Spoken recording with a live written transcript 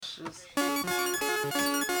obnoxious.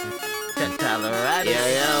 That Colorado.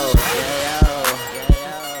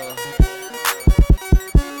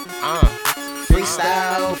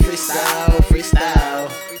 Freestyle.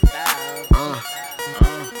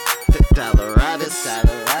 The Colorado.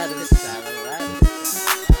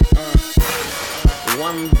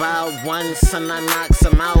 One by one, son, I knocks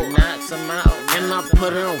him out. And I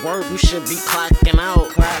put in work, you should be clocking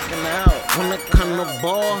out. When it come to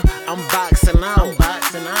ball, I'm boxing out.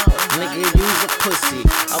 Nigga, use a pussy.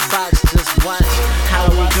 A box, just watch how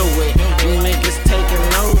we do it. You niggas taking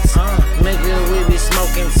notes. Nigga, we be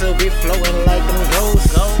smoking till we floating like them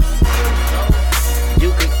ghosts. You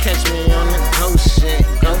could catch me on the ghost shit.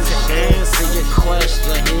 Go to answer your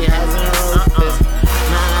question. He hasn't wrote this.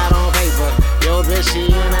 Not out on paper. Yo, bitch, she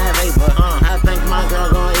in that vapor. I think my girl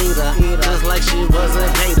gon' eat her, just like she was a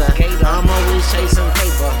gator. I'm always chasing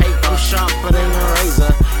paper. I'm sharper than a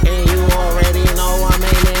razor, and you already know I'm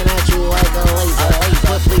aiming at you like a laser.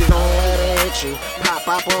 But please don't let it hit you.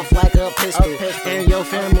 Pop off like a pistol, and your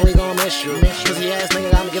family gon' miss you. Cause he ass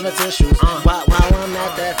nigga, I'm giving tissues. While I'm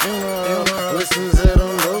at that funeral, listen to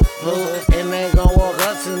them boo, and they gon' walk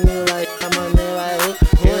up to me like I'm a nigga like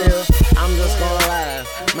who? I'm just gon'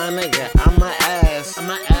 laugh, my nigga.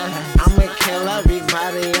 I'ma kill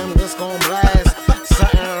everybody, I'm just gon' blast.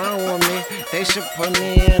 Something wrong with me, they should put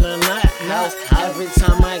me in a nut house. Every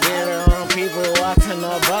time I get around, people watching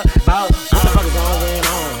the butt. What the fuck is going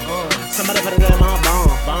on? Somebody put it in my bone.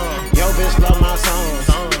 Yo, bitch love my songs.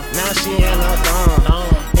 Now she in a thong,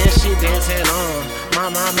 and she dancing on my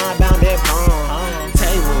bounded palm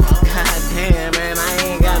table. Goddamn, man, I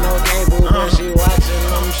ain't got no cable, but she watching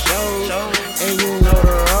them shows, and you know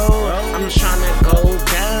the road. I'm tryna go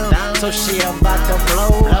down, so she about to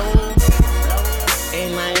blow,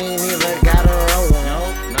 and I ain't even gotta roll.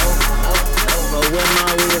 But with my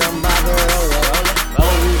weed, I'm about to roll.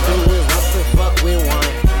 All we do is what the fuck we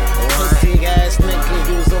want. Pussy ass nigga,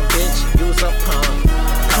 use a bitch, use a pump.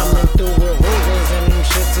 Coming through with Rugers and them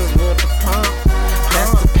shits is with the pump.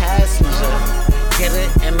 That's the passenger. Get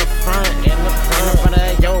it in the front of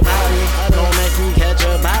your body. Don't make me catch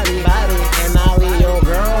your body. And I'll leave your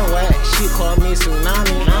girl wet. She called me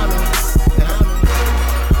tsunami.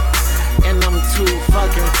 And I'm too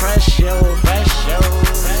fucking fresh, yo.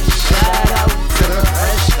 Shout out to the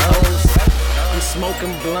fresh hoes. I'm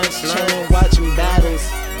smoking blunts, chillin', watching battles.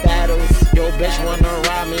 Yo, bitch wanna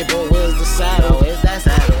ride me, but where's the saddle?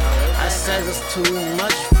 I said it's too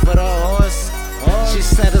much for the horse. She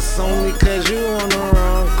said it's only cause you on the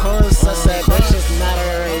wrong course. I said, bitch, it's not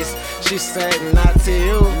a race. She said, not to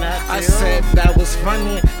you. I said, that was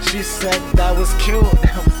funny. She said, that was cute.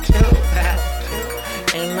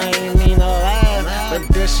 And I ain't mean to laugh, but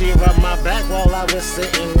then she rubbed my back while I was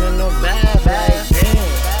sitting in the bath. Like, damn.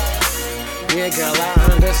 Yeah, girl,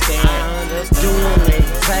 I understand. Doing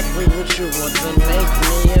exactly what you want to make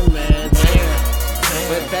me a man.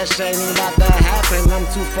 But that shit ain't about to happen. I'm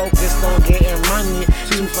too focused on getting money,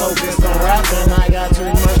 too focused on rapping. I got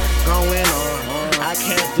too much going on. I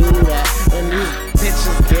can't do that when these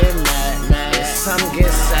bitches get mad. Some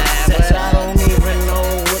get sad, but I don't even know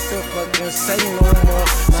what the fuck to say no more.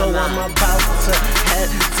 So I'm about to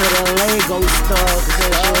head to the Lego store, cause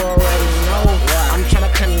you already know I'm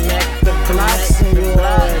tryna connect the blocks, and you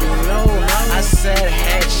already know I said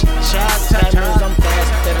headshot, that means I'm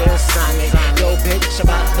faster than Sonic. Yo, bitch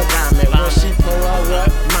about to vomit when she pull up with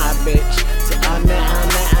my bitch. So I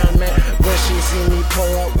met when she see me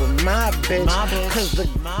pull up with my bitch. Cause the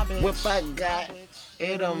whip I got,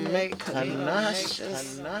 it'll make her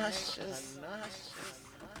nauseous.